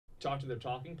talk to their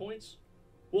talking points.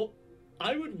 Well,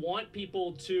 I would want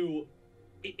people to,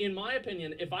 in my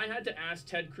opinion, if I had to ask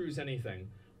Ted Cruz anything,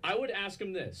 I would ask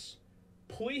him this.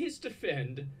 Please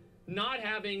defend not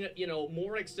having,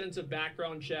 more extensive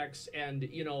background checks and,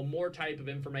 more type of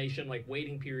information like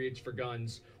waiting periods for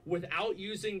guns without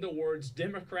using the words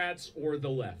Democrats or the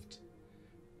left.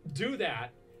 Do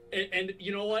that. And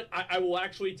you know what? I will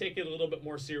actually take it a little bit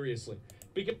more seriously.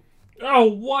 Because oh,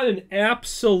 what an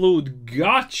absolute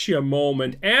gotcha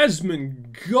moment.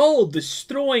 Asmongold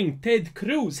destroying Ted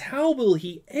Cruz. How will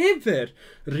he ever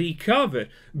recover?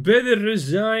 Better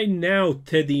resign now,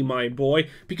 Teddy, my boy,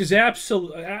 because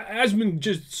Asmon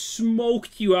just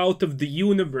smoked you out of the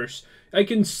universe. I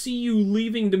can see you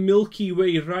leaving the Milky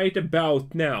Way right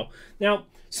about now. Now,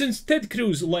 since Ted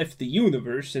Cruz left the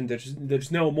universe, and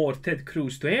there's no more Ted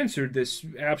Cruz to answer this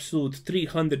absolute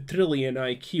 300 trillion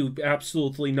IQ,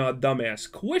 absolutely not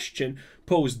dumbass question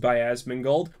posed by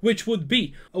Asmongold, which would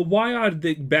be, why are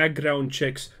the background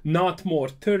checks not more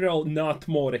thorough, not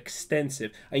more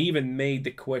extensive? I even made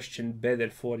the question better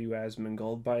for you,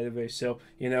 Asmongold, by the way, so,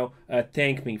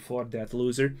 thank me for that,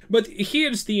 loser. But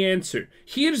here's the answer.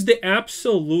 Here's the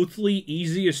absolutely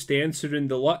easiest answer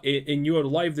in your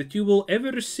life that you will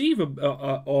ever receive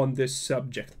on this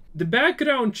subject. The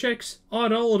background checks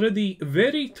are already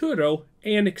very thorough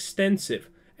and extensive.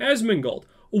 Asmongold,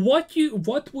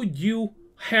 what would you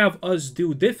have us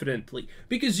do differently?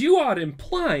 Because you are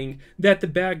implying that the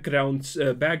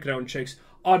background checks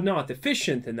are not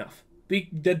efficient enough,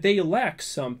 that they lack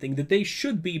something, that they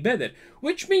should be better,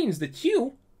 which means that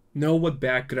you know what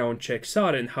background checks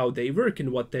are and how they work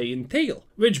and what they entail,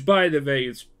 which, by the way,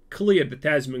 is clear that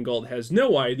Asmongold has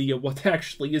no idea what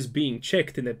actually is being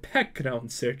checked in a background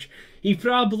search. He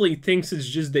probably thinks it's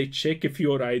just they check if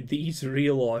your ID is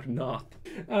real or not.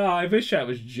 I wish I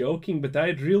was joking, but I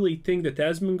really think that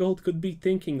Asmongold could be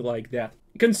thinking like that.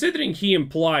 Considering he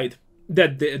implied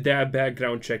that the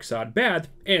background checks are bad,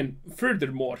 and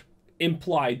furthermore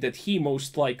implied that he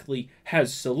most likely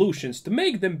has solutions to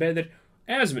make them better,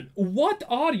 Asmon, what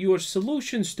are your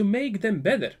solutions to make them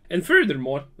better? And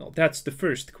furthermore, well, that's the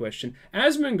first question.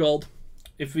 Asmongold,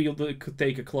 if we could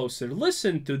take a closer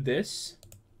listen to this.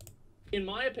 in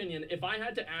my opinion, if I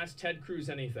had to ask Ted Cruz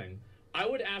anything, I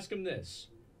would ask him this.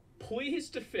 Please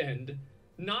defend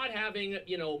not having,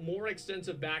 more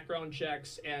extensive background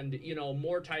checks and,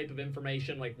 more type of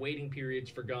information like waiting periods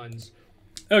for guns.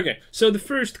 Okay, so the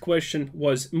first question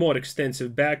was more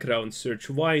extensive background search.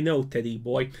 Why no, Teddy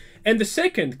boy? And the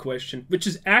second question, which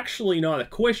is actually not a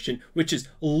question, which is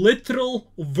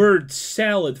literal word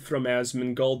salad from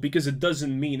Asmongold because it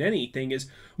doesn't mean anything, is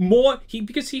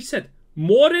because he said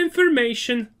more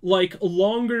information like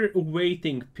longer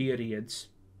waiting periods.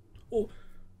 Oh,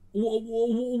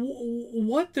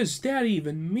 what does that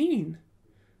even mean?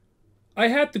 I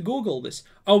had to Google this.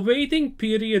 A waiting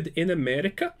period in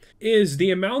America is the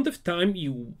amount of time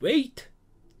you wait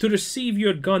to receive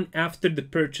your gun after the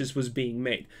purchase was being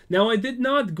made. Now, I did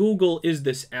not Google is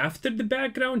this after the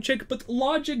background check, but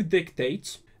logic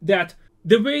dictates that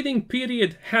the waiting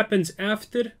period happens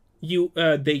after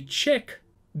they check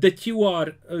that you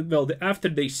are, after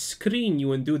they screen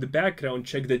you and do the background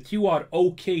check, that you are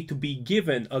okay to be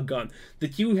given a gun,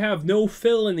 that you have no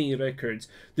felony records,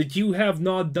 that you have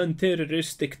not done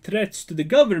terroristic threats to the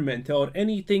government or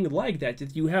anything like that,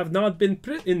 that you have not been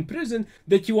in prison,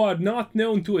 that you are not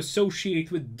known to associate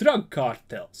with drug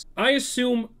cartels. I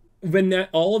assume when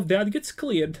all of that gets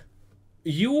cleared,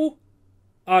 you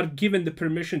are given the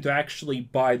permission to actually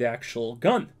buy the actual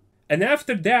gun. And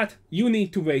after that, you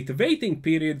need to wait a waiting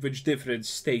period, which differs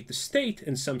state to state.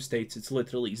 In some states, it's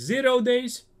literally 0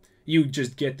 days. You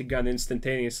just get the gun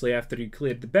instantaneously after you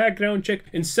clear the background check.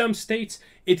 In some states,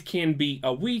 it can be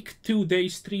a week, 2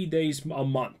 days, 3 days, a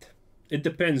month. It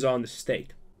depends on the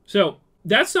state. So,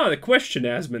 that's not a question,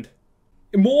 Asmond.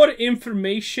 More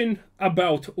information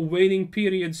about waiting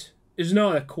periods is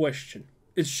not a question.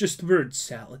 It's just word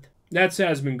salad. That's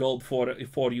Asmongold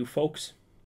for you folks.